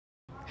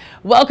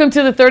Welcome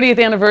to the 30th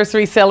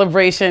anniversary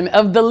celebration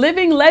of the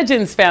Living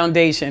Legends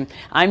Foundation.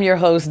 I'm your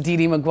host,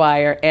 DeDe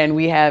McGuire, and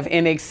we have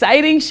an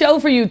exciting show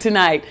for you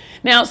tonight.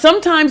 Now,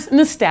 sometimes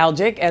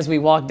nostalgic as we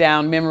walk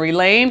down memory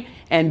lane,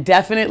 and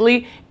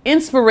definitely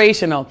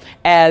inspirational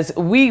as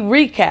we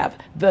recap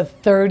the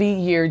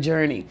 30-year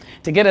journey.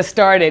 To get us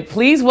started,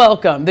 please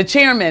welcome the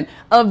chairman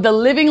of the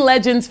Living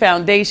Legends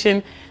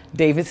Foundation,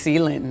 David C.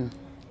 Linton.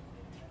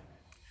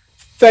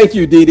 Thank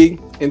you, DeDe,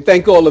 and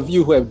thank all of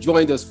you who have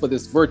joined us for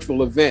this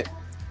virtual event.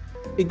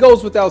 It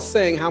goes without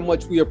saying how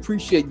much we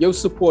appreciate your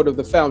support of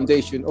the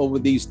foundation over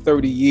these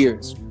 30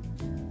 years.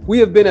 We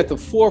have been at the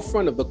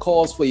forefront of the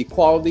calls for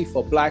equality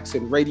for Blacks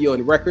in radio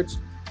and records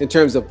in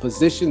terms of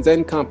positions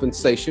and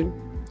compensation.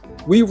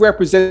 We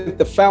represent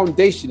the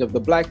foundation of the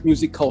Black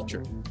music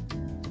culture.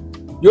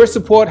 Your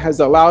support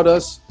has allowed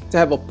us to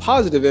have a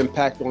positive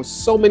impact on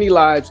so many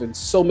lives in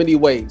so many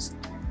ways,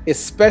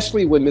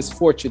 especially when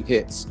misfortune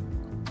hits.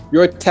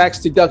 Your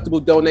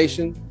tax-deductible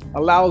donation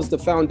allows the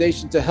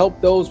foundation to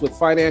help those with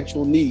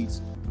financial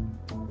needs.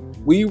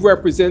 We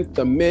represent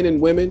the men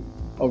and women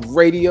of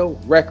radio,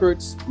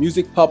 records,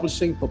 music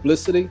publishing,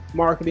 publicity,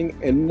 marketing,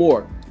 and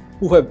more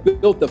who have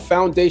built the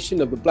foundation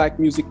of the Black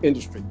music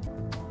industry.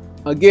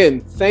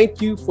 Again,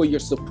 thank you for your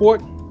support,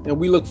 and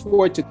we look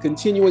forward to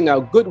continuing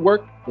our good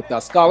work with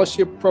our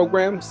scholarship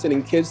program,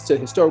 sending kids to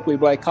historically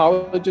Black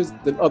colleges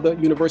and other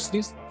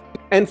universities,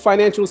 and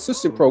financial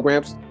assistance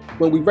programs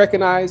when we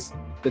recognize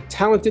the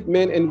talented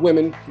men and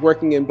women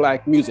working in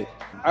Black music.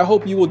 I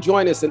hope you will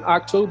join us in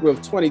October of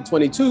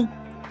 2022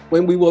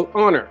 when we will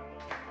honor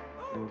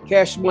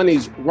Cash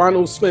Money's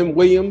Ronald Slim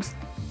Williams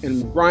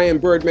and Brian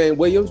Birdman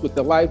Williams with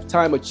the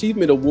Lifetime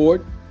Achievement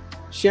Award.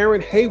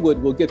 Sharon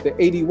Haywood will get the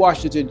A.D.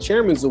 Washington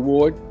Chairman's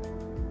Award.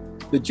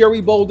 The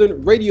Jerry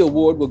Bolden Radio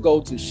Award will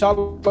go to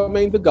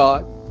Charlamagne the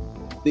God.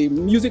 The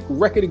Music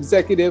Record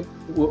Executive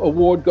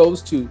Award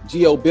goes to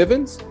Geo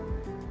Bivens.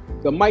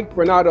 The Mike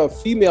Bernardo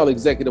Female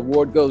Executive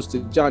Award goes to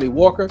Johnny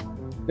Walker.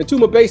 And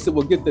Tuma Besa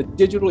will get the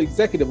Digital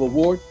Executive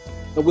Award.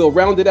 And we'll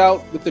round it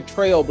out with the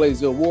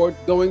Trailblazer Award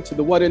going to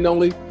the one and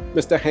only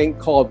Mr. Hank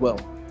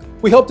Caldwell.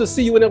 We hope to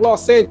see you in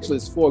Los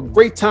Angeles for a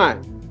great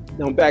time.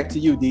 Now back to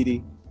you,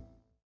 DeDe.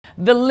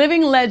 The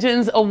Living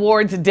Legends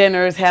Awards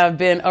dinners have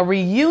been a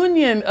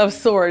reunion of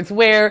sorts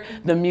where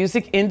the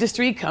music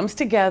industry comes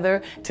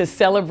together to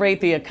celebrate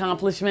the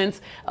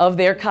accomplishments of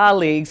their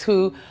colleagues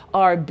who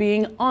are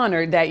being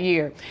honored that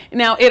year.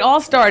 Now, it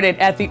all started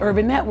at the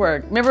Urban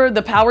Network. Remember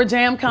the Power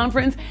Jam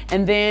conference?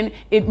 And then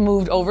it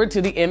moved over to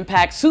the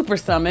Impact Super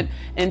Summit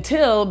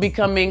until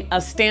becoming a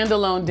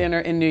standalone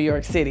dinner in New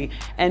York City.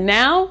 And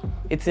now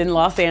it's in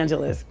Los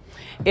Angeles.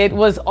 It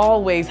was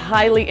always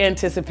highly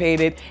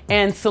anticipated,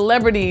 and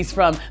celebrities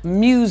from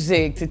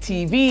music to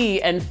TV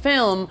and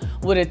film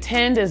would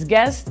attend as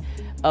guests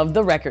of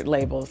the record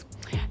labels.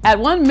 At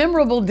one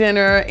memorable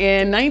dinner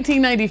in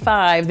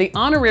 1995, the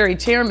honorary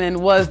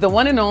chairman was the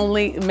one and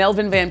only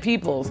Melvin Van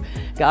Peebles,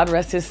 God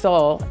rest his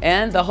soul,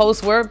 and the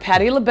hosts were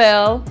Patti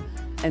LaBelle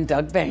and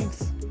Doug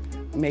Banks.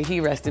 May he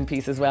rest in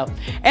peace as well.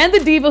 And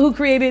the diva who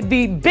created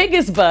the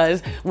biggest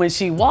buzz when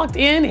she walked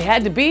in, it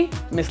had to be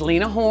Miss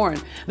Lena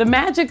Horne. The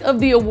magic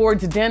of the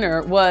awards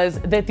dinner was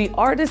that the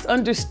artists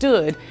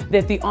understood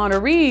that the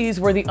honorees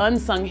were the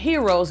unsung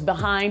heroes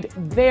behind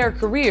their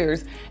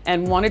careers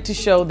and wanted to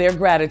show their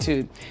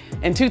gratitude.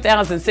 In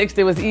 2006,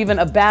 there was even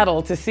a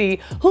battle to see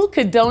who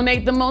could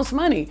donate the most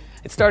money.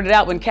 It started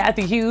out when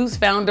Kathy Hughes,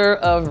 founder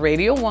of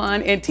Radio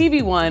One and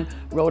TV One,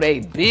 wrote a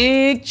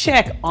big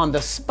check on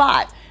the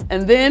spot.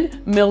 And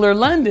then Miller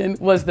London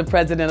was the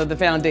president of the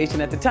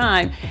foundation at the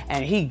time,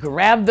 and he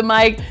grabbed the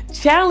mic,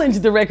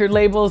 challenged the record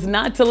labels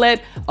not to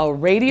let a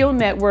radio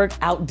network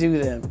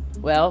outdo them.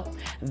 Well,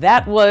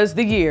 that was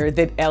the year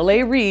that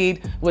L.A.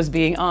 Reid was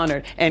being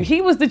honored. And he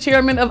was the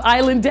chairman of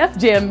Island Def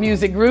Jam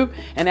Music Group.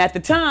 And at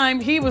the time,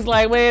 he was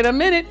like, wait a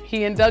minute.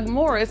 He and Doug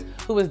Morris,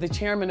 who was the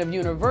chairman of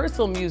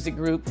Universal Music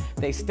Group,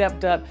 they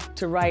stepped up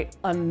to write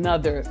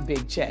another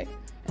big check.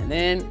 And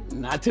then,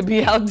 not to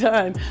be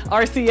outdone,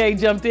 RCA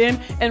jumped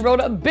in and wrote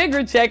a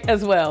bigger check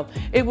as well.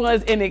 It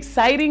was an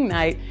exciting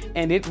night,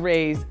 and it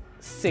raised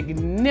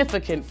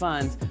significant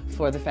funds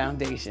for the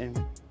foundation.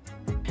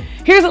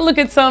 Here's a look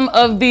at some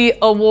of the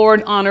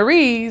award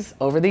honorees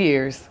over the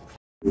years.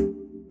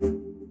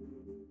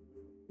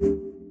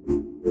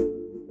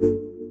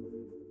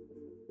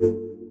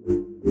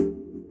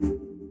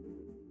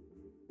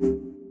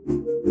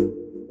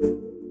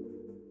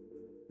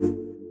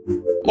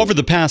 Over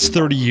the past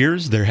 30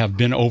 years, there have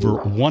been over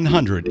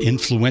 100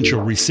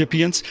 influential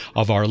recipients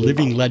of our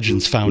Living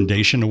Legends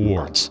Foundation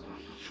Awards.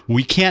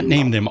 We can't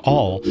name them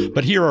all,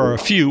 but here are a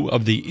few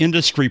of the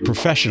industry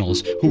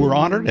professionals who were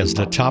honored as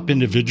the top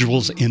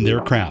individuals in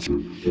their craft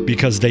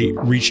because they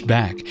reached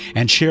back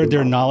and shared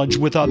their knowledge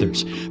with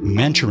others,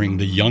 mentoring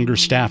the younger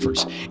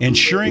staffers,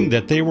 ensuring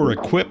that they were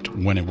equipped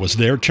when it was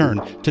their turn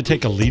to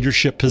take a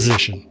leadership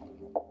position.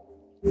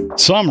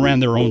 Some ran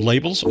their own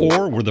labels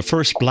or were the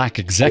first Black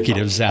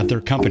executives at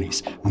their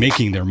companies,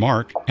 making their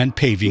mark and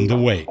paving the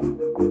way.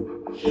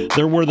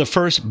 There were the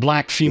first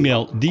Black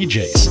female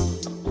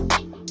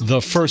DJs,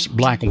 the first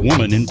black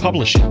woman in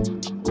publishing,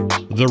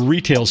 the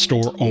retail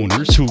store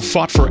owners who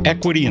fought for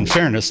equity and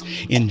fairness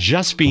in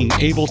just being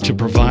able to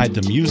provide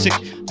the music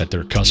that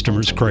their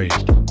customers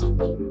craved.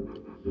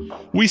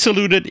 We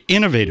saluted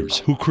innovators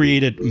who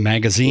created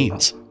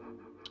magazines,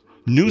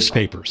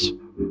 newspapers,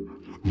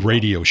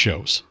 radio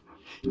shows,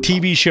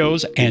 TV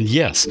shows, and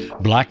yes,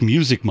 Black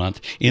Music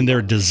Month in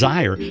their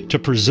desire to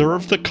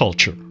preserve the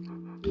culture.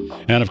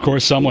 And of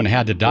course, someone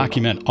had to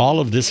document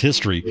all of this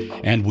history,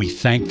 and we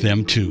thank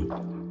them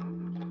too.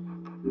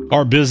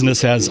 Our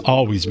business has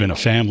always been a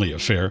family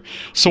affair,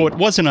 so it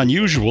wasn't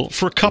unusual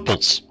for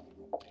couples,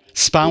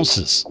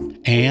 spouses,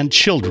 and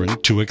children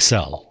to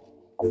excel.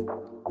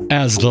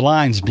 As the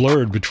lines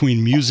blurred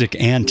between music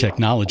and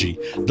technology,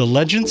 the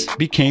legends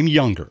became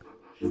younger,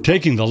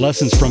 taking the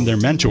lessons from their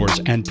mentors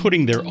and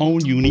putting their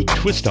own unique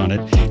twist on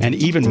it, and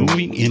even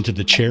moving into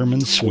the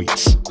chairman's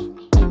suites.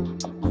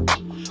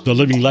 The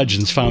Living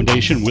Legends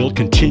Foundation will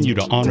continue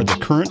to honor the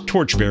current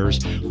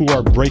torchbearers who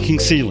are breaking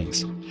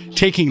ceilings,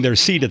 taking their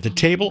seat at the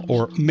table,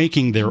 or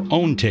making their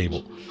own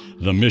table.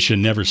 The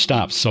mission never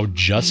stops, so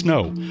just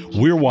know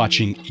we're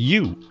watching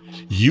you.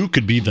 You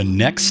could be the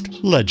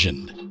next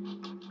legend.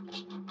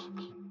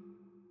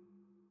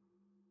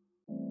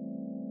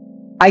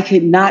 I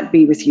could not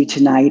be with you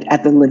tonight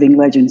at the Living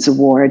Legends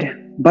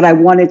Award, but I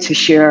wanted to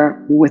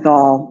share with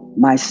all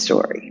my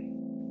story.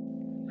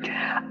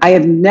 I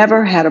have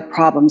never had a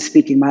problem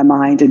speaking my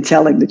mind and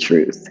telling the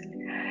truth.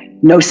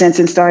 No sense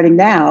in starting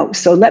now,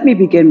 so let me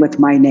begin with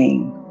my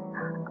name.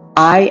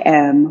 I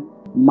am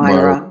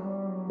Myra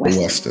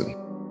Weston.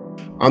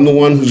 I'm the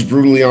one who's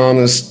brutally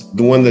honest,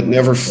 the one that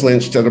never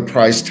flinched at a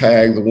price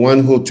tag, the one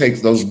who'll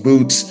take those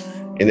boots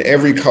in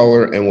every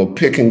color and will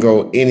pick and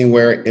go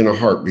anywhere in a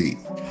heartbeat.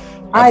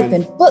 I've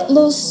been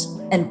footloose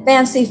and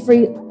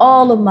fancy-free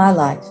all of my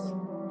life,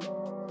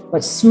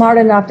 but smart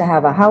enough to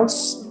have a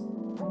house,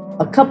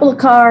 a couple of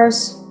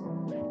cars,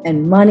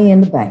 and money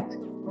in the bank.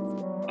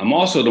 I'm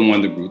also the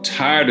one that grew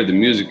tired of the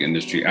music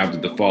industry after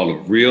the fall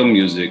of real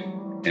music,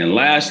 and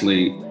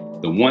lastly,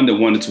 the one that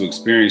wanted to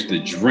experience the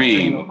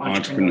dream of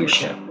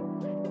entrepreneurship.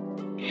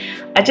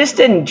 I just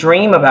didn't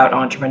dream about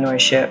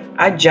entrepreneurship.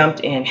 I jumped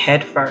in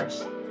head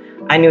first.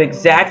 I knew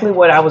exactly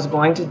what I was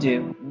going to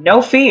do,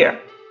 no fear,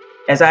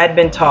 as I had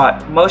been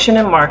taught motion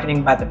and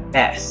marketing by the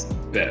best.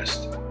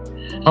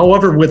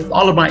 However, with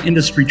all of my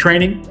industry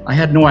training, I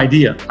had no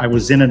idea I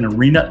was in an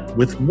arena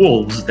with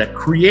wolves that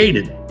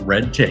created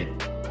red tape.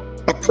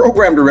 A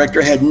program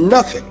director had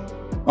nothing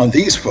on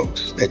these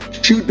folks that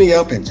chewed me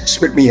up and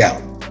spit me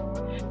out.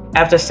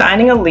 After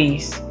signing a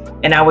lease,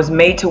 and I was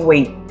made to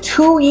wait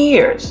 2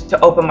 years to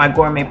open my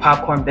gourmet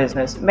popcorn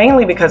business,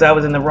 mainly because I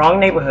was in the wrong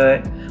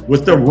neighborhood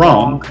with the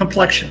wrong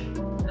complexion.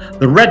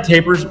 The red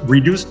tapers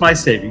reduced my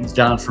savings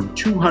down from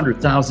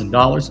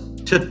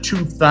 $200,000 to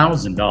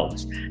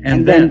 $2,000,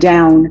 and then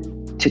down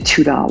to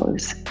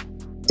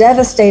 $2.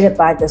 Devastated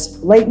by this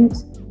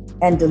blatant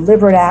and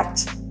deliberate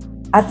act,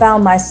 I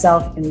found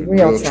myself in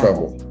real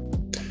trouble.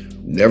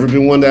 Never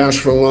been one to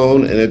ask for a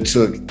loan, and it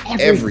took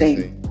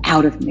everything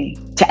out of me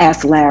to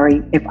ask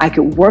Larry if I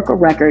could work a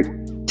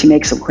record to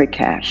make some quick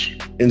cash.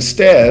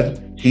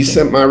 Instead, he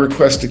sent my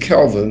request to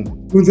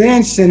Kelvin, who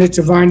then sent it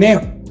to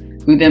Varnell,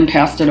 who then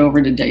passed it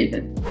over to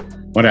David.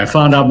 When I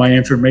found out my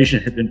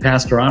information had been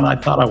passed around, I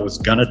thought I was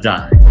gonna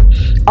die.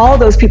 All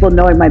those people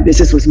knowing my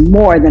business was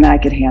more than I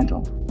could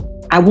handle.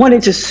 I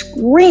wanted to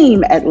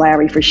scream at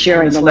Larry for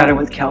sharing the letter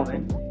with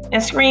Kelvin.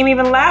 And scream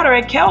even louder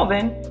at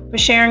Kelvin for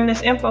sharing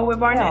this info with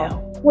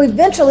Varnell. We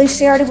eventually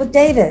shared it with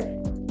David.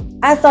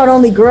 I thought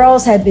only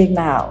girls had big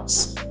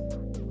mouths.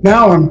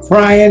 Now I'm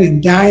crying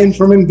and dying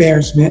from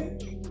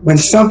embarrassment when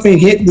something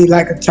hit me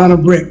like a ton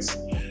of bricks.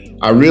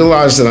 I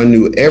realized that I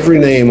knew every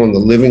name on the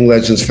Living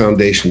Legends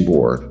Foundation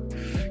board.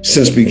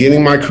 Since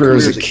beginning my career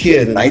as a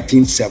kid in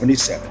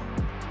 1977,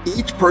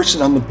 each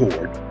person on the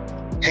board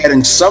had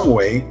in some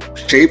way,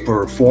 shape,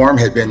 or form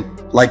had been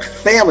like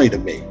family to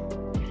me.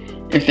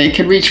 If they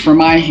could reach for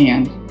my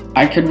hand,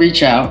 I could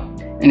reach out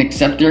and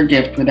accept their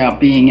gift without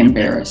being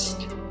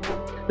embarrassed.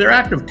 Their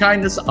act of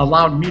kindness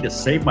allowed me to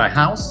save my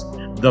house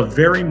the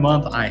very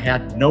month I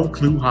had no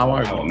clue how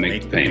I would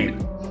make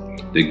payment.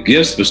 The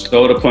gifts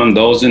bestowed upon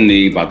those in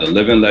need by the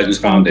Living Legends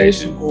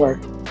Foundation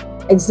Board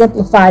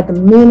exemplified the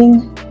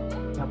meaning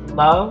of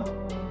love,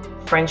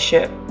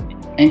 friendship,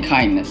 and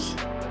kindness.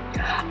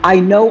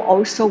 I know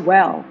oh so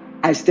well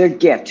as their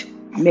gift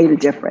made a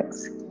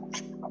difference.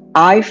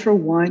 I, for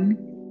one,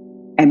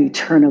 am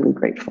eternally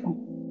grateful.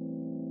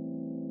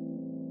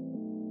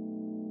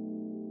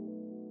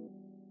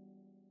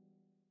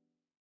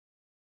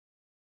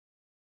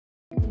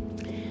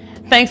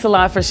 Thanks a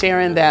lot for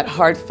sharing that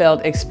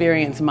heartfelt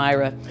experience,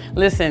 Myra.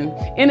 Listen,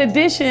 in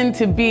addition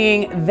to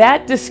being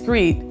that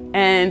discreet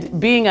and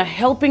being a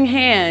helping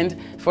hand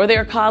for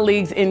their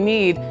colleagues in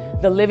need,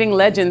 The Living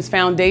Legends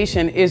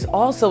Foundation is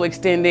also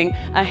extending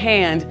a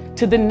hand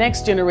to the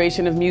next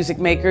generation of music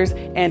makers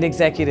and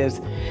executives.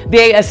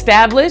 They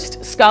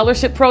established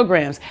scholarship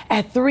programs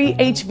at 3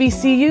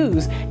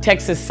 HBCUs,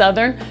 Texas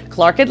Southern,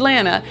 Clark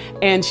Atlanta,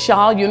 and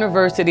Shaw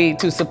University,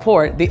 to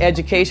support the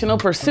educational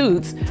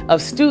pursuits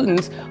of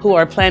students who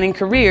are planning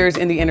careers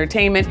in the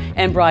entertainment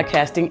and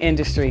broadcasting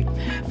industry.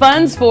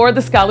 Funds for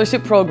the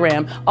scholarship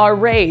program are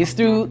raised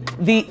through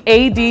the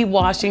A.D.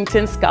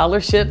 Washington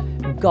Scholarship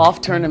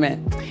Golf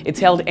Tournament. It's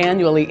held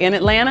annually in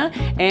Atlanta,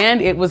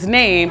 and it was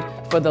named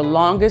for the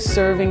longest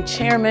serving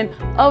chairman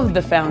of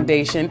the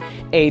foundation,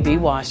 A.D.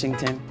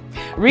 Washington.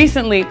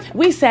 Recently,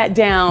 we sat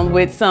down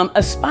with some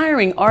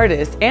aspiring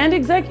artists and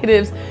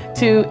executives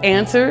to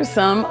answer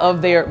some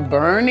of their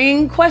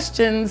burning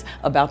questions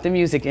about the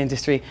music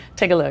industry.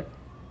 Take a look.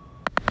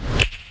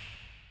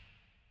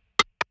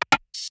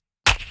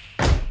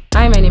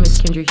 Hi, my name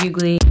is Kendra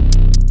Hughley.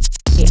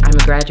 I'm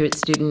a graduate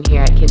student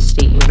here at Kent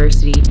State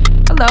University.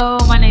 Hello,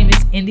 my name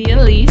is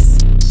India Elise.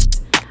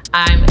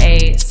 I'm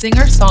a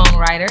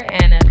singer-songwriter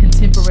and a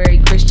contemporary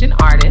Christian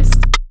artist.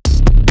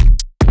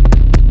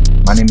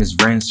 My name is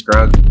Ren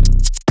Scruggs.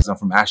 I'm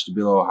from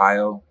Ashtabula,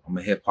 Ohio. I'm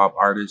a hip-hop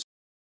artist.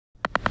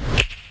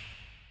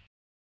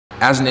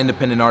 As an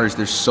independent artist,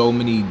 there's so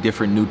many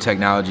different new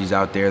technologies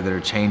out there that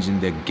are changing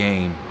the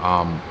game.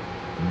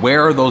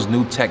 Where are those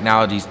new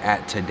technologies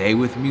at today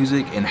with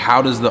music, and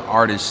how does the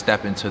artist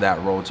step into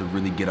that role to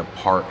really get a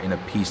part and a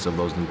piece of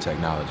those new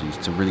technologies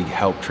to really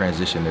help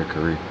transition their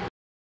career?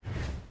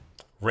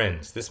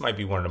 Renz, this might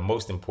be one of the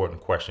most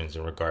important questions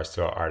in regards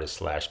to our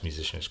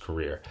artist/musician's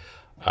career.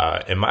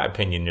 In my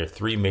opinion, there are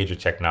 3 major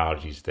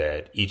technologies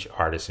that each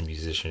artist and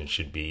musician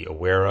should be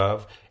aware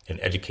of and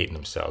educating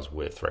themselves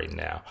with right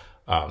now.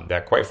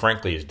 That, quite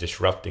frankly, is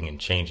disrupting and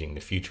changing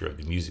the future of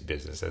the music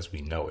business as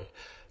we know it.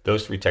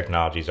 Those 3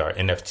 technologies are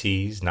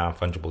NFTs,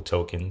 non-fungible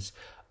tokens,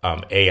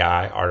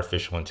 AI,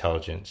 artificial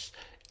intelligence,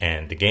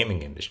 and the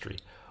gaming industry.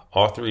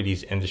 All 3 of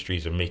these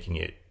industries are making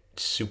it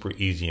super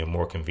easy and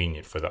more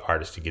convenient for the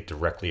artists to get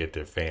directly at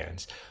their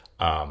fans.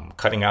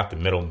 Cutting out the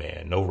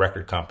middleman, no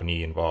record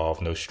company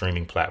involved, no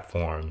streaming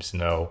platforms,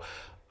 no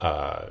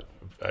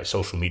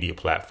social media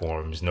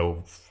platforms,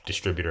 no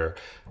distributor.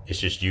 It's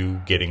just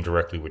you getting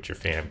directly with your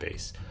fan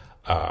base.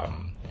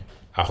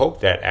 I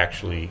hope that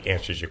actually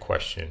answers your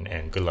question,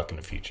 and good luck in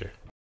the future.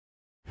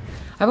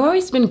 I've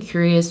always been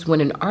curious,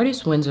 when an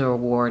artist wins an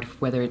award,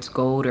 whether it's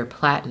gold or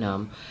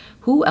platinum,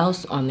 who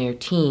else on their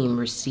team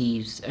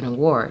receives an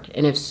award?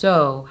 And if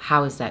so,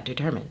 how is that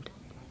determined?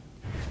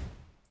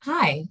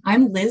 Hi,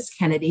 I'm Liz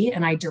Kennedy,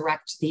 and I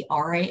direct the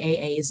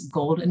RIAA's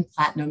Gold and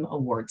Platinum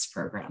Awards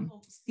program.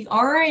 The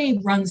RIAA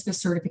runs the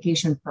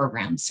certification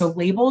program. So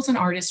labels and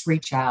artists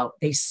reach out,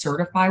 they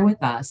certify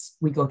with us,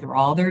 we go through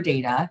all their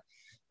data.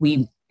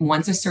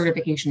 Once a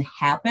certification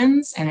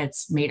happens and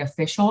it's made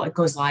official, it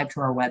goes live to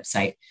our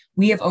website.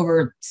 We have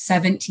over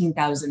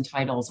 17,000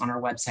 titles on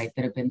our website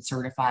that have been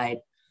certified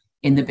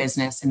in the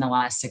business in the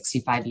last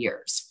 65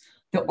 years.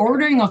 The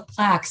ordering of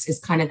plaques is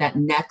kind of that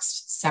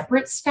next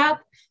separate step.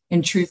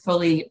 And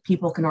truthfully,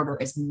 people can order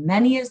as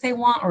many as they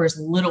want or as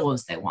little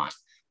as they want.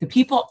 The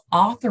people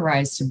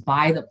authorized to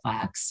buy the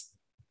plaques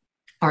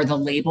are the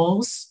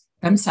labels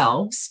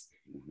themselves,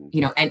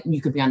 and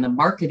you could be on the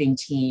marketing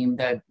team,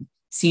 the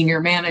senior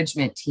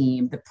management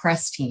team, the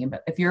press team.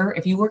 But if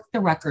you work the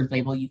record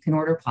label, you can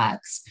order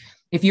plaques.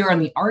 If you're on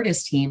the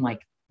artist team,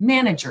 like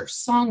manager,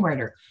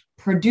 songwriter,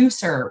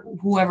 producer,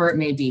 whoever it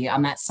may be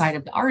on that side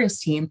of the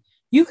artist team,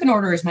 you can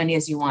order as many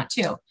as you want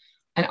to.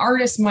 An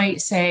artist might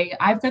say,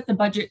 I've got the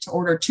budget to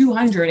order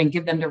 200 and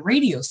give them to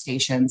radio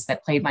stations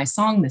that played my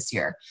song this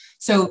year.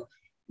 So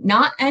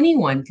not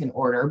anyone can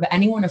order, but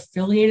anyone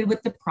affiliated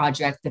with the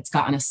project that's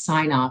gotten a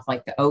sign off,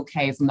 like the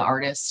okay from the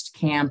artist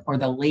camp or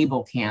the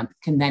label camp,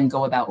 can then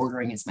go about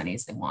ordering as many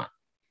as they want.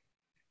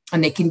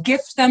 And they can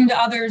gift them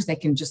to others. They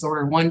can just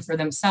order one for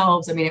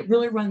themselves. I mean, it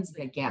really runs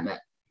the gamut.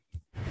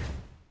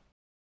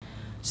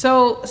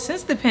 So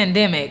since the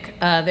pandemic,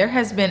 there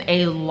has been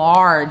a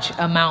large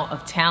amount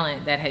of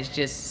talent that has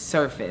just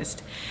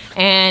surfaced.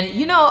 And,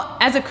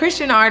 as a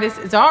Christian artist,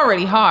 it's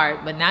already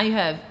hard, but now you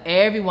have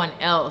everyone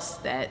else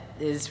that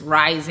is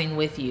rising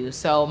with you.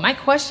 So my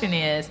question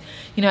is,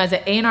 as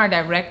an A&R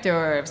director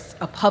or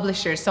a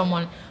publisher,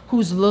 someone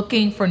who's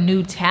looking for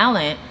new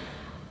talent,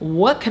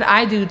 what could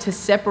I do to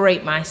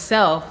separate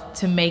myself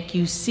to make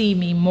you see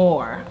me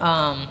more?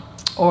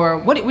 Or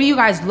what were you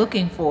guys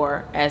looking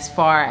for as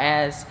far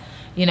as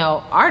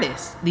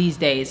artists these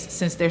days?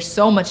 Since there's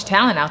so much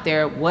talent out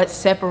there, what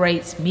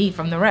separates me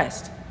from the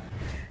rest?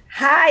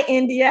 Hi,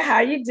 India.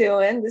 How you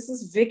doing? This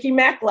is Vicky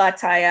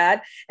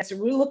McLatayad. So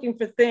we're looking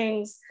for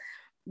things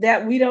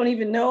that we don't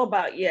even know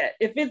about yet.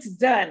 If it's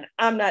done,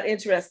 I'm not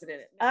interested in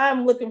it.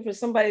 I'm looking for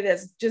somebody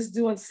that's just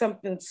doing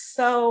something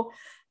so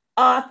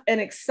off and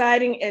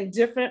exciting and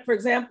different. For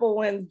example,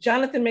 when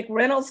Jonathan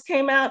McReynolds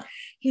came out,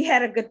 he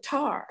had a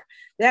guitar.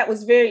 That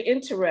was very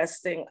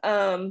interesting.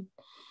 I'm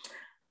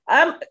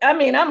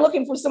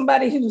looking for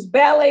somebody who's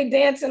ballet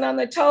dancing on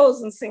their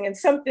toes and singing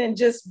something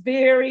just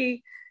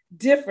very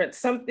different,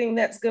 something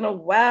that's going to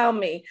wow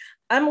me.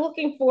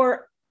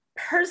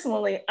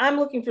 Personally, I'm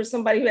looking for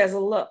somebody who has a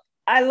look.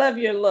 I love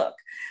your look.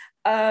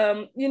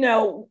 You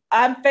know,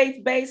 I'm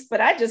faith-based,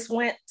 but I just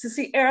went to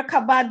see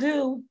Erykah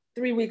Badu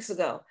 3 weeks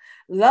ago.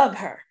 Love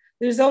her.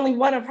 There's only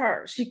one of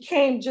her. She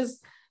came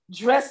just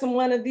dressed in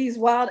one of these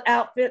wild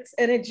outfits,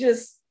 and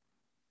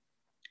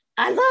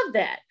I love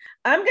that.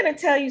 I'm going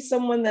to tell you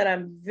someone that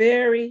I'm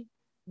very,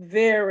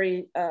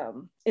 very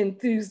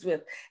enthused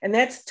with, and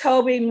that's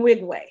Toby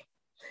Nwigwe.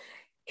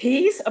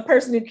 He's a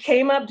person who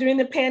came up during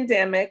the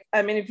pandemic.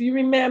 I mean, if you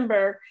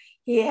remember,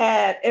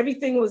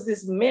 everything was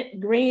this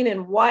mint green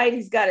and white.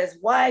 He's got his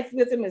wife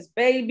with him, his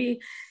baby,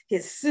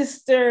 his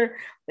sister.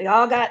 They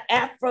all got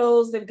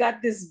afros. They've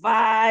got this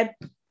vibe.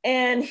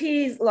 And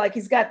he's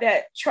got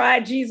that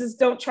try Jesus,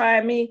 don't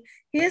try me.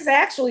 He is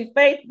actually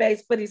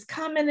faith-based, but he's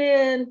coming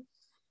in,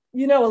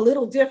 you know, a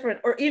little different.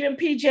 Or even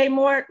PJ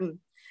Morton.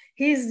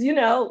 He's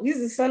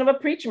the son of a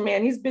preacher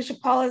man. He's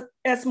Bishop Paul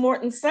S.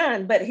 Morton's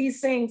son, but he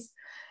sings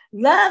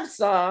love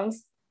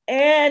songs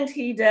and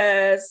he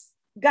does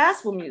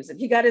gospel music.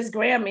 He got his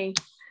Grammy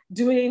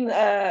doing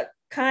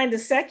kind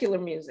of secular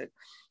music.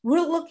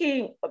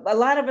 A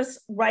lot of us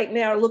right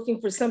now are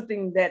looking for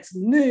something that's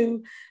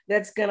new,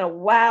 that's going to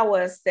wow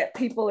us, that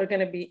people are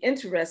going to be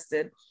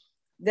interested,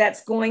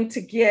 that's going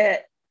to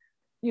get,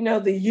 you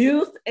know, the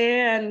youth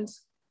and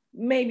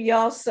maybe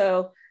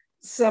also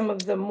some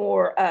of the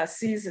more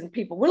seasoned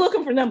people. We're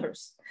looking for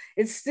numbers.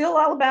 It's still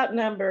all about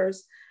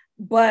numbers,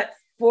 but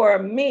for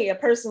me, a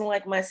person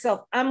like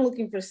myself, I'm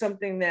looking for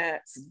something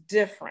that's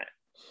different.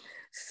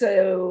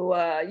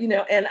 So, you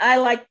know, and I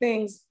like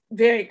things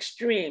very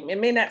extreme.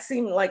 It may not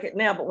seem like it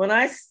now, but when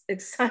I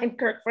signed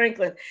Kirk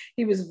Franklin,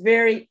 he was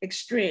very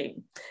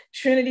extreme.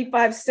 Trinity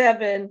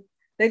 5-7,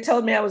 they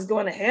told me I was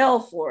going to hell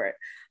for it.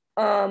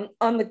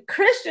 On the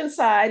Christian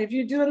side, if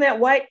you're doing that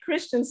white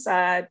Christian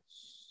side,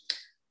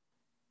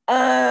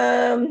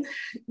 you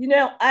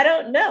know, I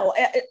don't know.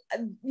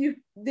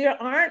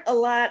 There aren't a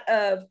lot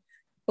of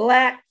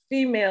Black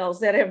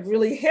females that have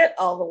really hit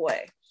all the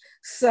way.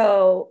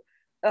 So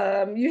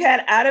you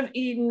had Out of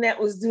Eden that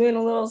was doing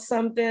a little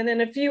something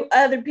and a few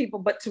other people,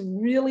 but to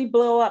really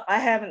blow up, I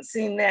haven't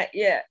seen that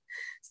yet.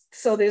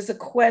 So there's a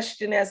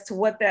question as to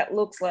what that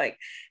looks like.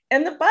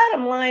 And the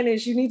bottom line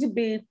is you need to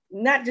be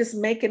not just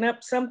making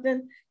up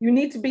something, you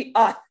need to be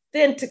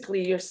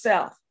authentically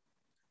yourself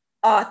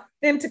and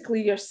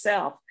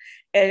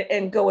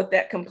go with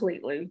that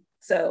completely.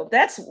 So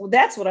that's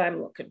what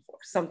I'm looking for,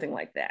 something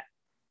like that.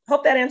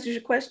 Hope that answers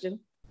your question.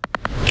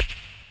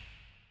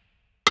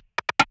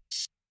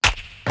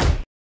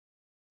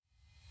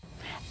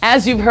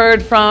 As you've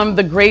heard from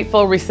the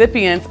grateful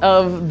recipients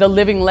of the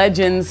Living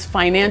Legends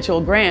financial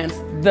grants,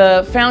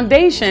 the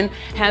foundation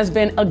has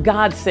been a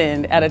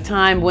godsend at a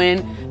time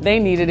when they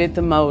needed it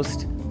the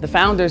most. The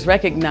founders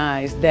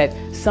recognized that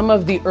some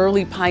of the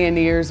early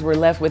pioneers were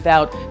left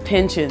without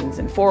pensions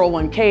and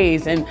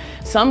 401ks, and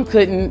some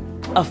couldn't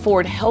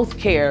afford health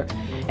care.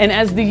 And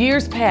as the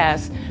years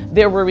passed,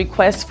 there were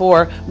requests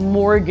for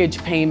mortgage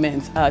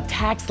payments,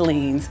 tax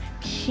liens,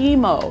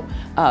 chemo,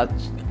 a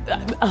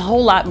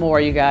whole lot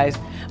more, you guys.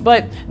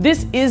 But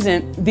this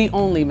isn't the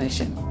only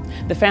mission.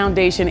 The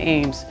foundation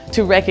aims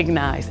to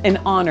recognize and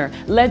honor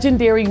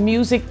legendary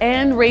music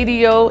and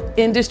radio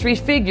industry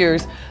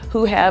figures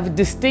who have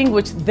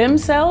distinguished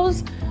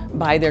themselves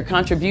by their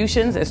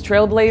contributions as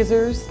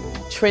trailblazers,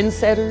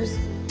 trendsetters,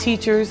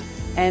 teachers,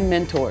 and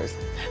mentors.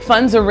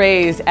 Funds are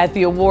raised at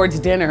the awards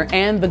dinner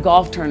and the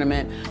golf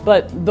tournament,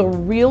 but the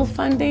real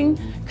funding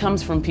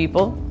comes from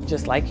people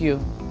just like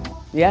you.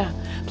 Yeah,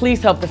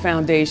 please help the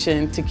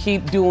foundation to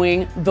keep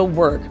doing the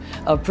work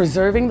of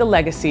preserving the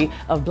legacy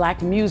of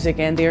Black music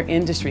and their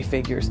industry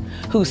figures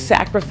who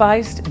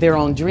sacrificed their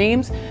own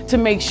dreams to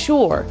make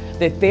sure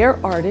that their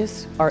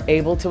artists are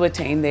able to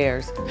attain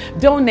theirs.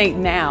 Donate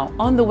now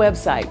on the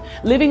website,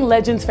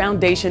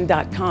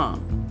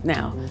 livinglegendsfoundation.com.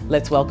 Now,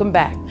 let's welcome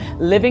back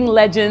Living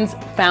Legends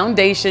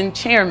Foundation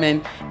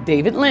Chairman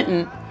David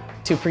Linton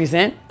to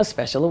present a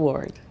special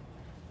award.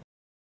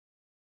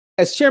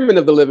 As chairman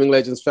of the Living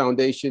Legends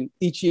Foundation,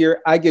 each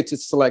year I get to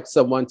select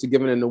someone to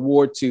give an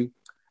award to,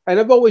 and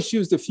I've always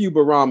used a few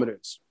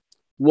barometers.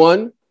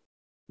 One,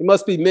 it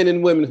must be men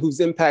and women whose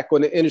impact on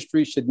the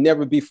industry should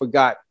never be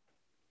forgotten.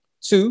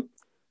 Two,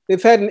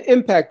 they've had an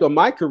impact on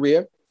my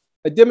career,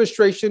 a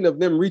demonstration of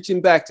them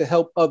reaching back to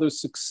help others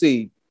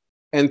succeed.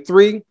 And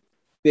three,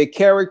 their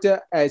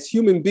character as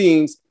human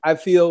beings, I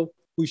feel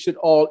we should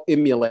all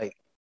emulate.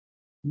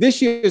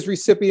 This year's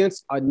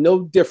recipients are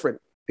no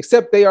different,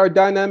 except they are a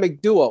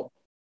dynamic duo.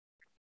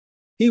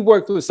 He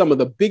worked with some of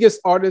the biggest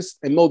artists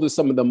and molded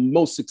some of the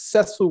most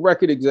successful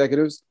record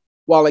executives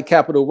while at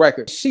Capitol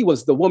Records. She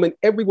was the woman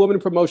every woman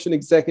promotion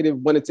executive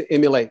wanted to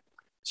emulate.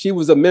 She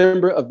was a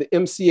member of the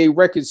MCA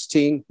Records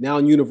team, now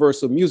in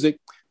Universal Music,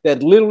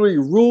 that literally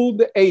ruled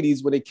the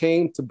 80s when it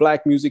came to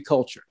Black music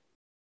culture.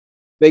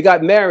 They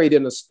got married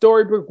in a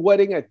storybook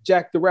wedding at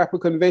Jack the Rapper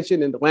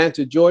Convention in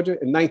Atlanta, Georgia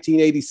in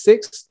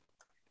 1986.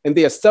 And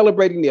they are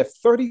celebrating their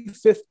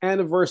 35th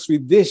anniversary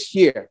this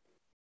year.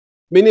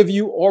 Many of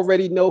you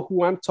already know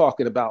who I'm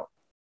talking about.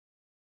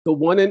 The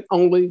one and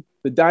only,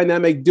 the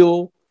dynamic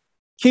duo,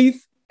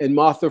 Keith and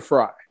Martha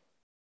Fry.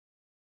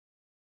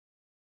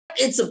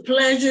 It's a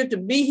pleasure to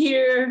be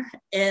here,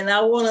 and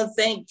I want to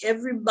thank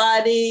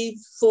everybody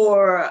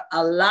for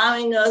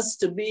allowing us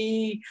to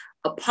be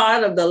a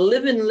part of the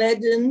Living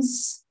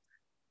Legends.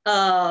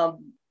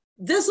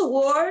 This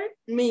award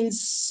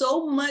means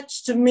so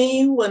much to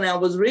me when I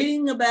was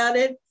reading about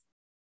it,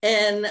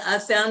 and I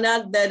found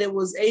out that it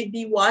was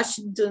A.D.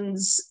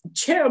 Washington's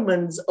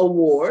Chairman's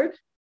Award.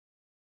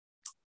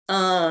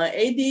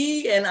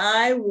 A.D. and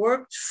I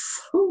worked,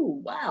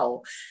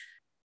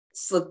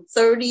 for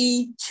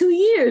 32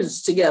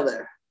 years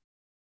together.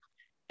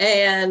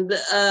 And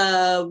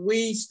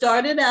we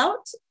started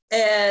out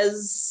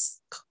as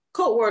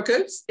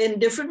co-workers in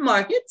different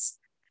markets.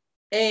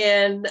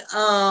 And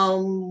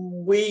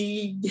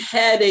we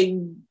had a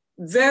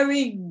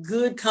very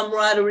good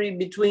camaraderie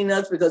between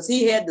us because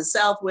he had the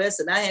Southwest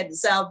and I had the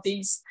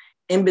Southeast.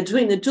 And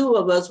between the two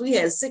of us, we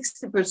had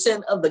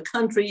 60% of the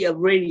country of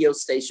radio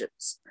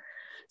stations.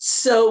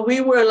 So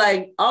we were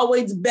like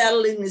always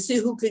battling to see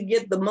who could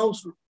get the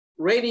most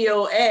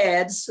radio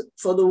ads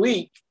for the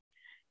week.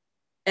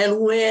 And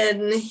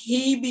when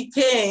he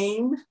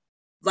became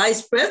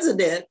vice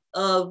president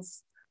of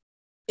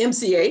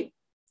MCA,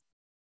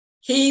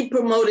 he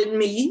promoted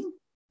me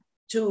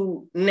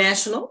to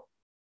national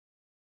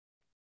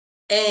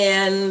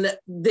and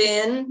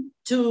then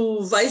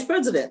to vice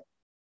president.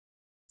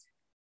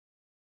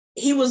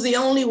 He was the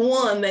only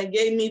one that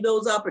gave me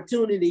those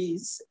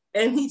opportunities,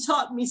 and he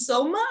taught me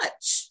so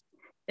much.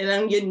 And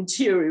I'm getting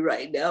teary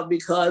right now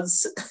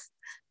because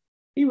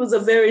he was a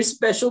very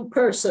special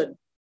person.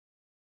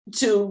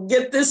 To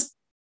get this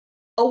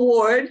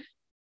award,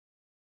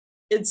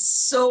 it's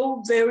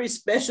so very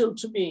special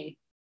to me.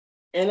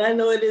 And I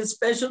know it is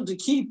special to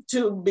Keith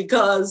too,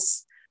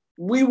 because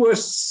we were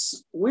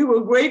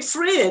great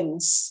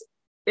friends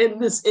in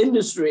this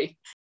industry.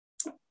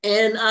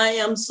 And I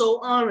am so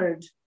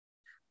honored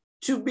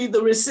to be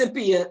the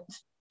recipient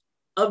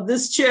of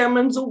this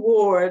Chairman's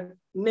Award,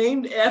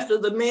 named after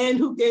the man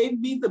who gave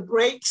me the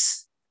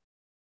breaks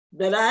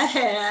that I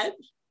had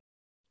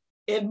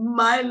in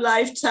my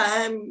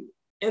lifetime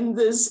in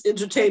this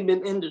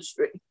entertainment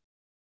industry. Do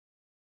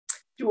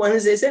you want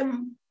to say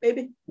something,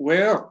 baby?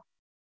 Well,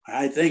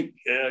 I think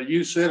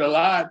you said a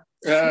lot.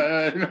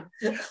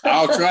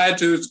 I'll try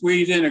to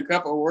squeeze in a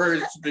couple of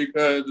words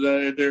because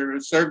there are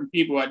certain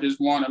people I just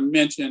want to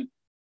mention.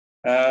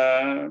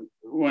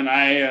 When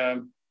I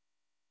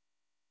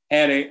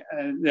had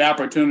the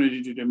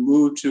opportunity to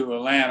move to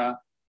Atlanta,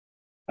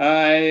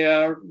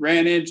 I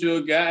ran into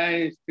a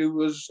guy who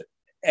was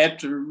at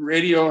the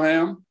radio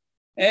ham,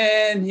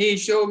 and he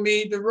showed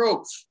me the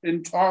ropes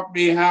and taught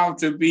me how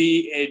to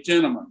be a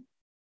gentleman.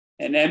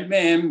 And that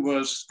man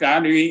was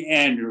Scotty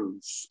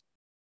Andrews.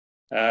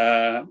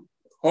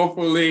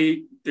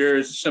 Hopefully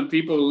there's some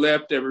people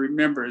left that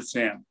remembers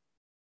him.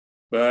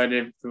 But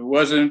if it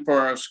wasn't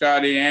for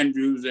Scotty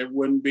Andrews, it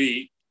wouldn't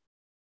be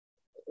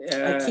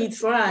Keith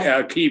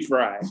Fry. Keith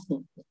Fry.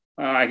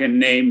 I can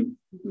name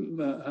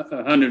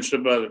hundreds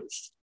of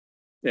others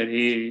that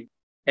he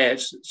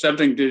has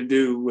something to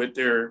do with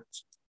their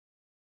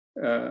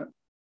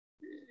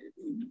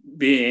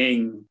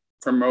being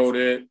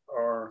promoted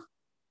or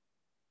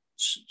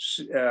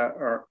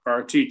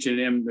teaching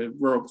them the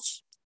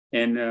ropes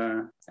and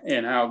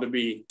how to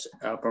be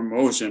a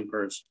promotion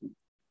person.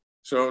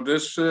 So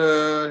this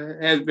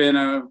has been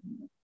a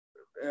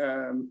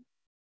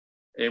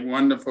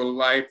wonderful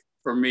life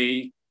for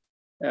me.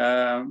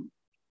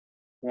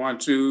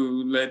 Want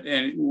to let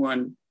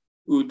anyone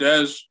who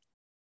does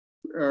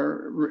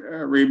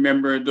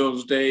remember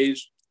those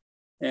days,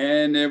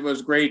 and it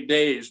was great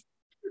days.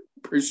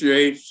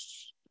 Appreciate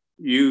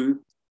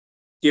you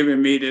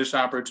giving me this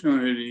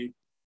opportunity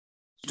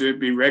to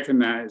be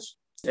recognized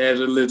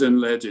as a living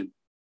legend.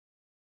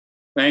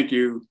 Thank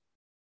you.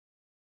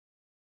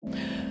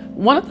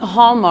 One of the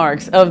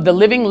hallmarks of the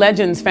Living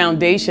Legends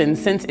Foundation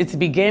since its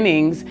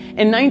beginnings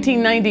in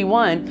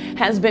 1991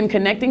 has been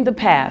connecting the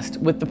past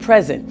with the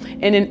present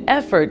in an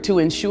effort to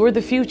ensure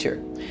the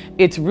future.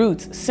 Its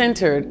roots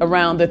centered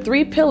around the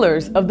three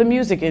pillars of the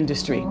music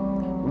industry: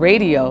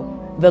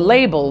 radio, the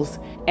labels,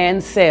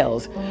 and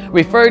sales,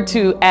 referred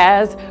to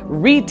as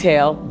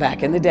retail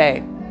back in the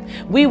day.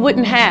 We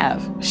wouldn't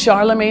have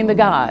Charlemagne the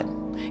God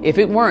if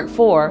it weren't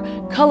for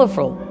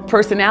colorful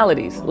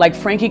personalities like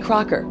Frankie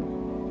Crocker,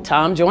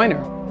 Tom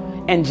Joyner,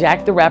 and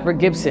Jack the Rapper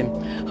Gibson,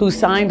 who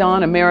signed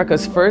on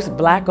America's first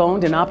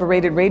Black-owned and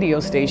operated radio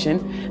station,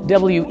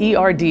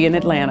 WERD in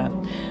Atlanta.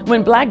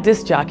 When Black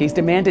disc jockeys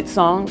demanded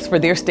songs for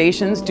their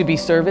stations to be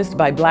serviced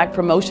by Black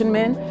promotion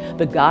men,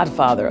 the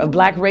godfather of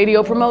Black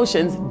radio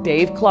promotions,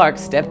 Dave Clark,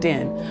 stepped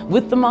in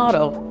with the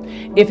motto,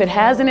 "If it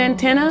has an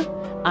antenna,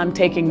 I'm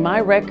taking my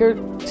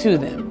record to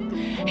them."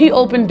 He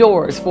opened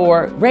doors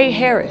for Ray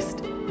Harris,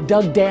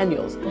 Doug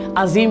Daniels,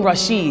 Azim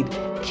Rashid,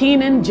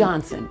 Keenan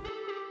Johnson.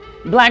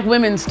 Black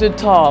women stood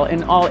tall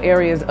in all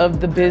areas of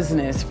the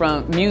business,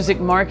 from music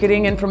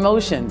marketing and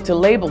promotion to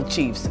label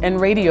chiefs and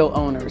radio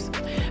owners.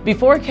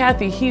 Before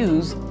Kathy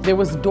Hughes, there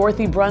was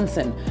Dorothy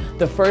Brunson,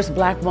 the first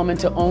Black woman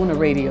to own a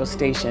radio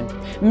station,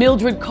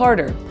 Mildred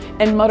Carter,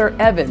 and Mother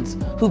Evans,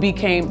 who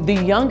became the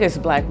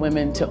youngest Black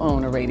women to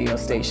own a radio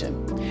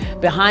station.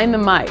 Behind the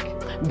mic,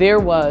 there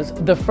was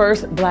the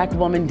first Black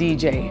woman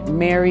DJ,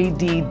 Mary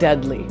D.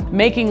 Dudley,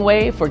 making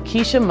way for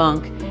Keisha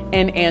Monk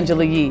and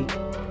Angela Yee.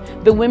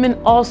 The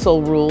women also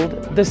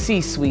ruled the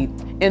C-suite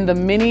in the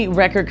many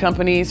record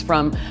companies,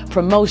 from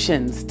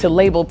promotions to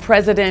label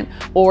president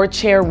or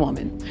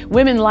chairwoman.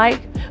 Women like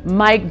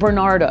Mike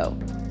Bernardo,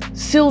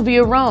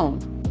 Sylvia Rohn,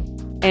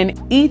 and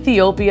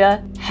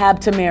Ethiopia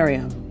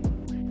Habtemariam.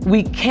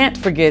 We can't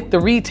forget the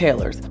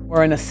retailers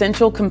were an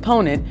essential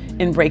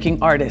component in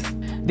breaking artists.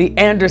 The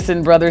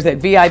Anderson brothers at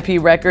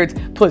VIP Records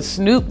put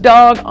Snoop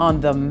Dogg on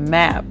the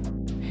map.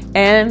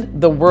 And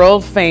the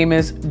world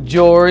famous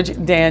George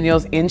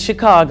Daniels in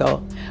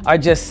Chicago are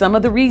just some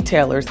of the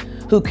retailers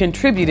who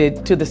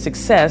contributed to the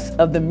success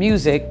of the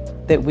music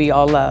that we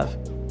all love.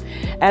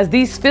 As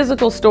these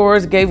physical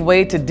stores gave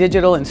way to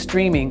digital and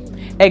streaming,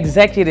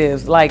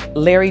 executives like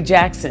Larry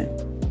Jackson,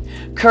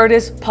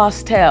 Curtis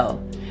Postel,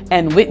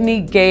 and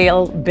Whitney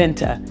Gale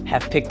Benta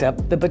have picked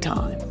up the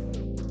baton.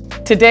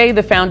 Today,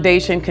 the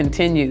foundation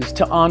continues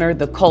to honor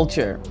the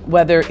culture,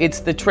 whether it's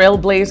the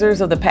trailblazers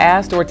of the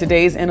past or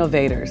today's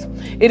innovators.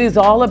 It is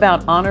all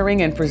about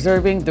honoring and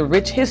preserving the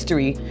rich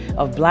history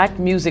of Black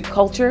music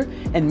culture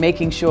and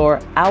making sure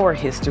our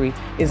history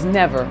is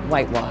never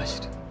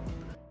whitewashed.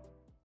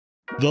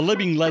 The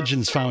Living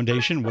Legends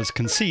Foundation was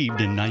conceived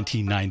in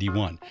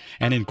 1991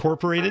 and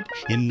incorporated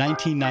in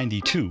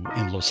 1992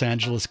 in Los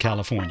Angeles,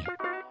 California.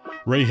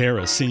 Ray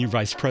Harris, Senior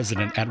Vice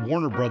President at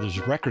Warner Brothers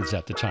Records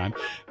at the time,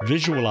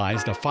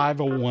 visualized a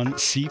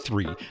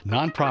 501c3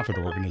 nonprofit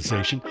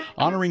organization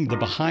honoring the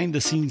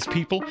behind-the-scenes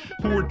people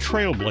who were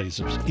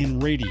trailblazers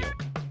in radio,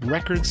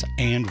 records,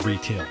 and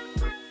retail.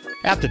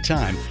 At the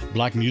time,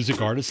 Black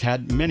music artists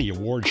had many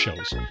award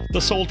shows: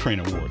 the Soul Train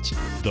Awards,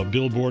 the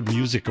Billboard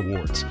Music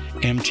Awards,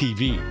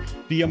 MTV,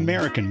 the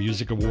American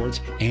Music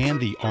Awards, and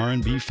the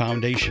R&B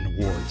Foundation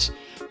Awards.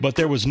 But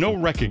there was no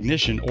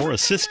recognition or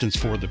assistance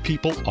for the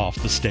people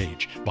off the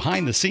stage,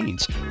 behind the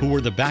scenes, who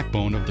were the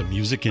backbone of the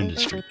music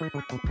industry.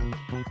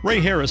 Ray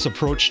Harris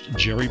approached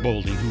Jerry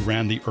Bolding, who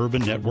ran the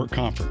Urban Network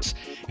Conference,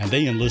 and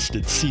they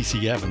enlisted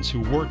CeCe Evans,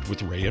 who worked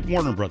with Ray at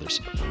Warner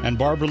Brothers, and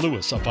Barbara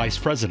Lewis, a vice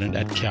president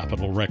at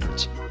Capitol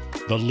Records.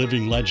 The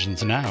Living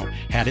Legends now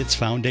had its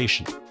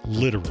foundation,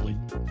 literally.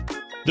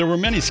 There were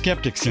many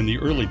skeptics in the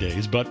early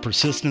days, but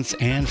persistence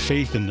and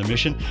faith in the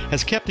mission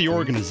has kept the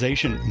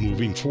organization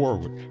moving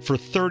forward for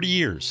 30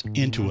 years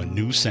into a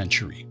new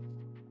century.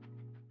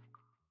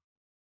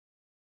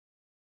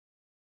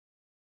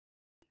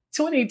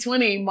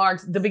 2020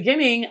 marks the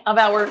beginning of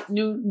our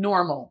new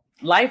normal.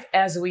 Life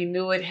as we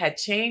knew it had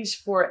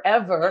changed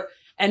forever,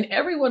 and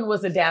everyone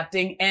was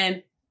adapting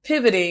and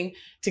pivoting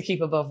to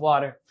keep above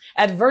water.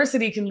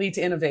 Adversity can lead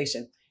to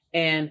innovation.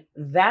 And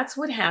that's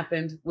what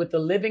happened with the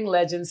Living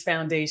Legends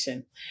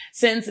Foundation.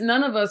 Since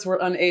none of us were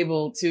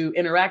unable to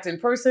interact in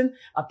person,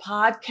 a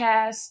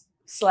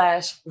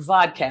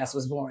podcast/vodcast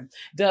was born,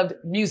 dubbed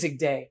Music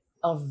Day,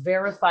 a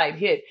verified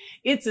hit.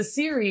 It's a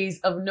series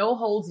of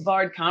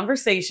no-holds-barred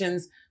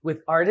conversations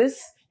with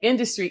artists,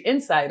 industry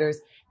insiders,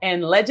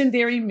 and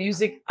legendary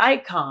music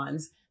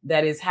icons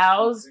that is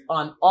housed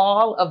on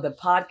all of the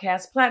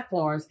podcast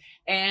platforms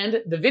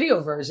and the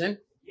video version,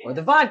 or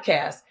the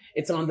vodcast.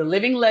 It's on the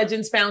Living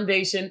Legends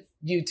Foundation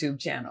YouTube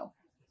channel.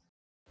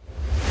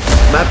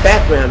 My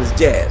background is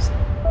jazz.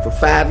 For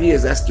 5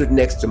 years, I stood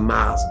next to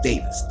Miles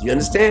Davis. Do you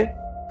understand?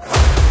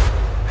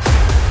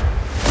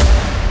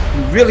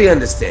 You really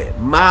understand?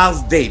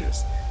 Miles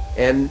Davis.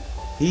 And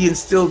he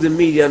instilled in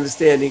me the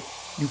understanding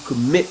you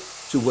commit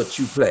to what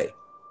you play.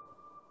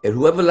 And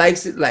whoever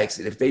likes it, likes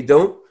it. If they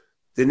don't,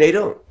 then they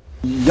don't.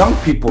 Young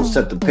people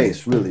set the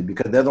pace, really,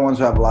 because they're the ones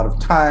who have a lot of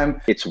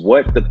time. It's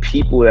what the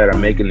people that are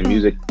making the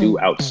music do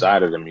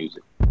outside of the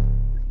music.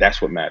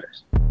 That's what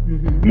matters.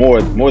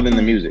 More than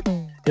the music.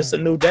 It's a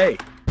new day.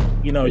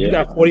 You know, you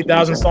got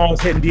 40,000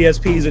 songs hitting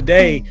DSPs a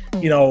day.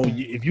 You know,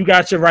 if you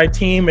got your right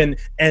team and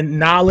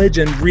knowledge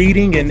and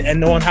reading and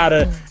knowing how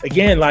to,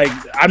 again, like,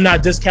 I'm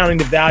not discounting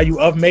the value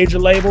of major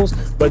labels,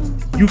 but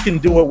you can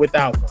do it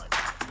without one.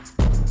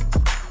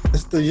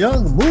 It's the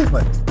young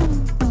movement.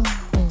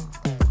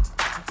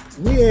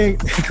 We ain't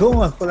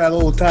going for that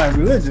old time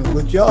religion,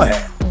 which y'all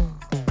had.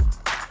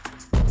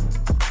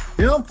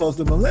 Young folks,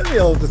 the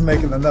millennials is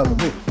making another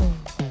move.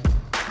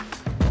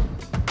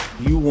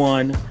 You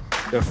won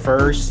the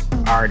first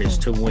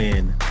artist to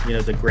win, you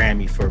know, the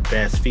Grammy for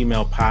Best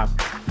Female Pop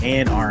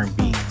and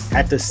R&B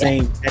at the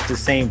same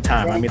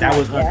time. I mean, that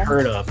was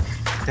unheard of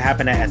to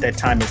happen at that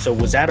time. And so,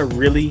 was that a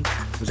really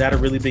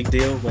big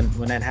deal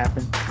when that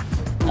happened?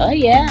 Oh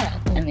yeah,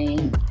 I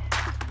mean.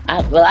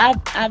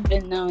 I've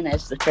been known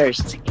as the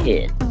first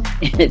kid.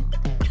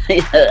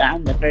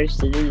 I'm the first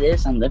to do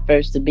this. I'm the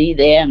first to be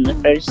there. I'm the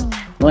first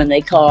when they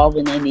call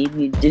when they need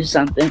me to do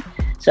something.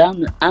 So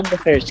I'm the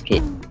first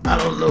kid. I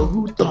don't know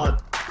who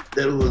thought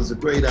that it was a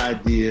great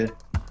idea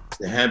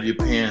to have your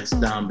pants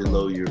down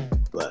below your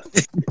butt.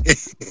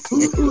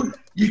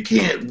 You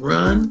can't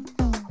run.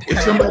 If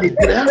somebody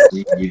get after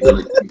you,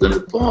 you're gonna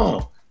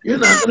fall. You're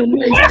not gonna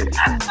make it.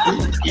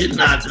 You're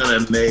not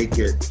gonna make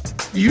it.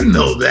 You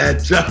know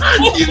that, John.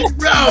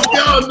 Ralph,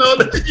 y'all know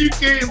that you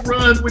can't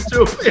run with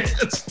your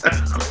pants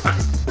down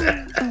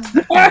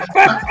like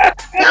that.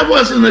 That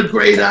wasn't a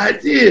great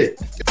idea.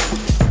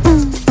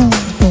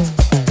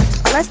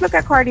 Let's look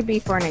at Cardi B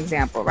for an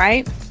example,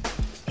 right?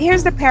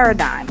 Here's the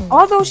paradigm.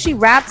 Although she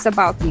raps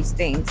about these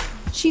things,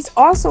 she's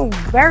also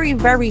very,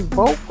 very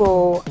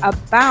vocal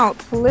about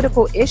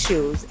political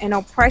issues and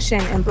oppression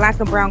in Black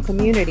and brown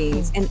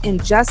communities and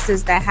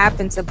injustice that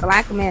happen to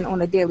Black men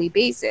on a daily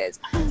basis.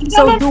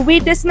 So do we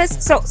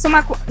dismiss, so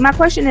my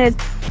question is,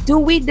 do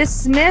we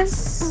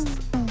dismiss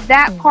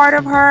that part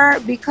of her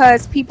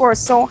because people are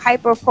so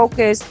hyper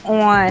focused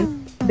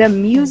on the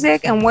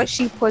music and what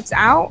she puts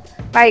out?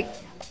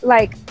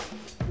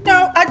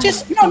 No, I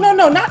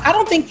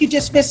don't think you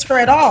dismiss her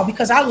at all,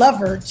 because I love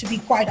her, to be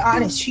quite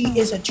honest. She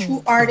is a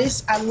true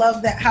artist. I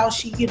love that how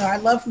she, I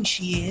love who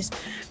she is.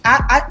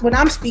 When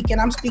I'm speaking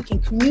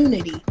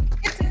community.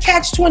 It's a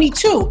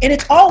catch-22, and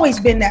it's always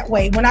been that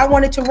way. When I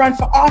wanted to run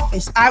for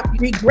office, I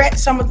regret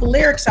some of the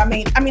lyrics I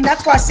made. I mean,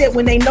 that's why I said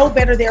when they know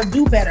better, they'll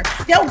do better.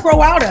 They'll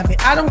grow out of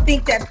it. I don't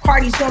think that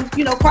Cardi's going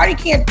to, Cardi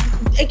can't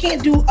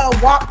do a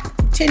walk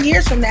 10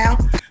 years from now.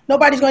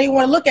 Nobody's going to even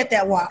want to look at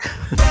that walk.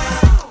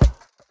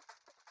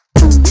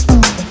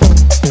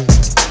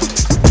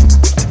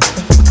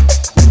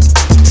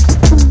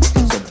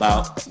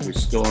 About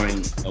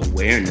restoring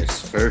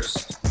awareness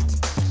first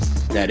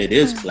that it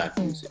is Black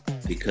music,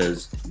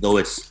 because though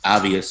it's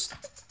obvious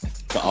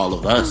to all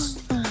of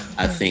us,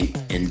 I think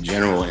in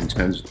general, in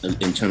terms of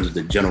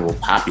the general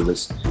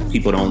populace,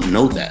 people don't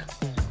know that.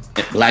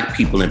 Black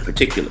people in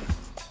particular.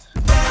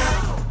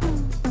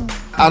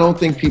 I don't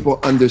think people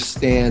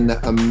understand the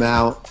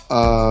amount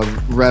of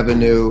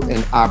revenue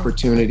and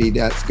opportunity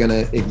that's going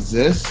to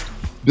exist.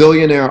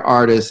 Billionaire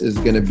artists is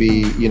going to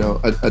be,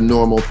 a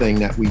normal thing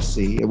that we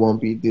see. It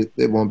won't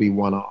be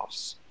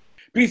one-offs.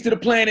 Peace to the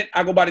planet.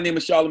 I go by the name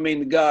of Charlemagne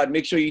the God.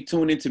 Make sure you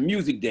tune into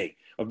Music Day,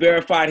 a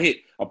verified hit,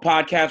 a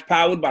podcast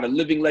powered by the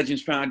Living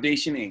Legends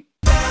Foundation, Inc.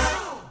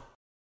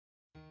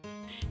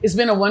 It's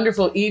been a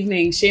wonderful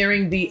evening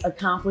sharing the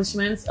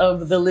accomplishments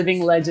of the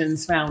Living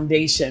Legends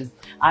Foundation.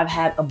 I've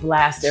had a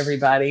blast,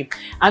 everybody.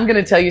 I'm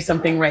going to tell you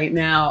something right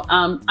now.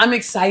 I'm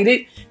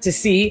excited to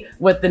see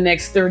what the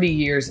next 30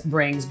 years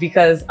brings,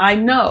 because I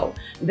know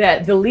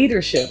that the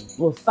leadership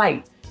will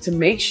fight to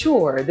make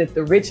sure that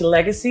the rich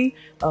legacy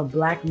of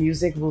Black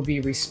music will be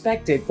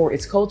respected for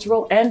its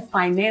cultural and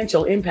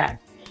financial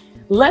impact.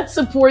 Let's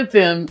support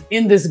them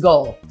in this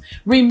goal.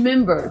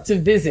 Remember to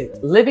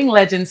visit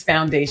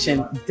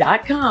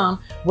livinglegendsfoundation.com,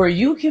 where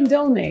you can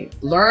donate,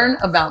 learn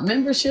about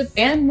membership,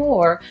 and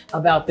more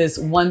about this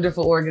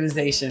wonderful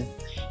organization.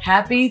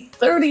 Happy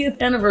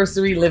 30th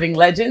anniversary, Living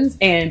Legends,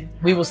 and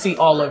we will see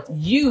all of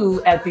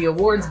you at the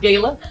awards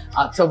gala,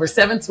 October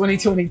 7th,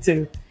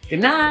 2022. Good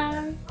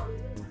night.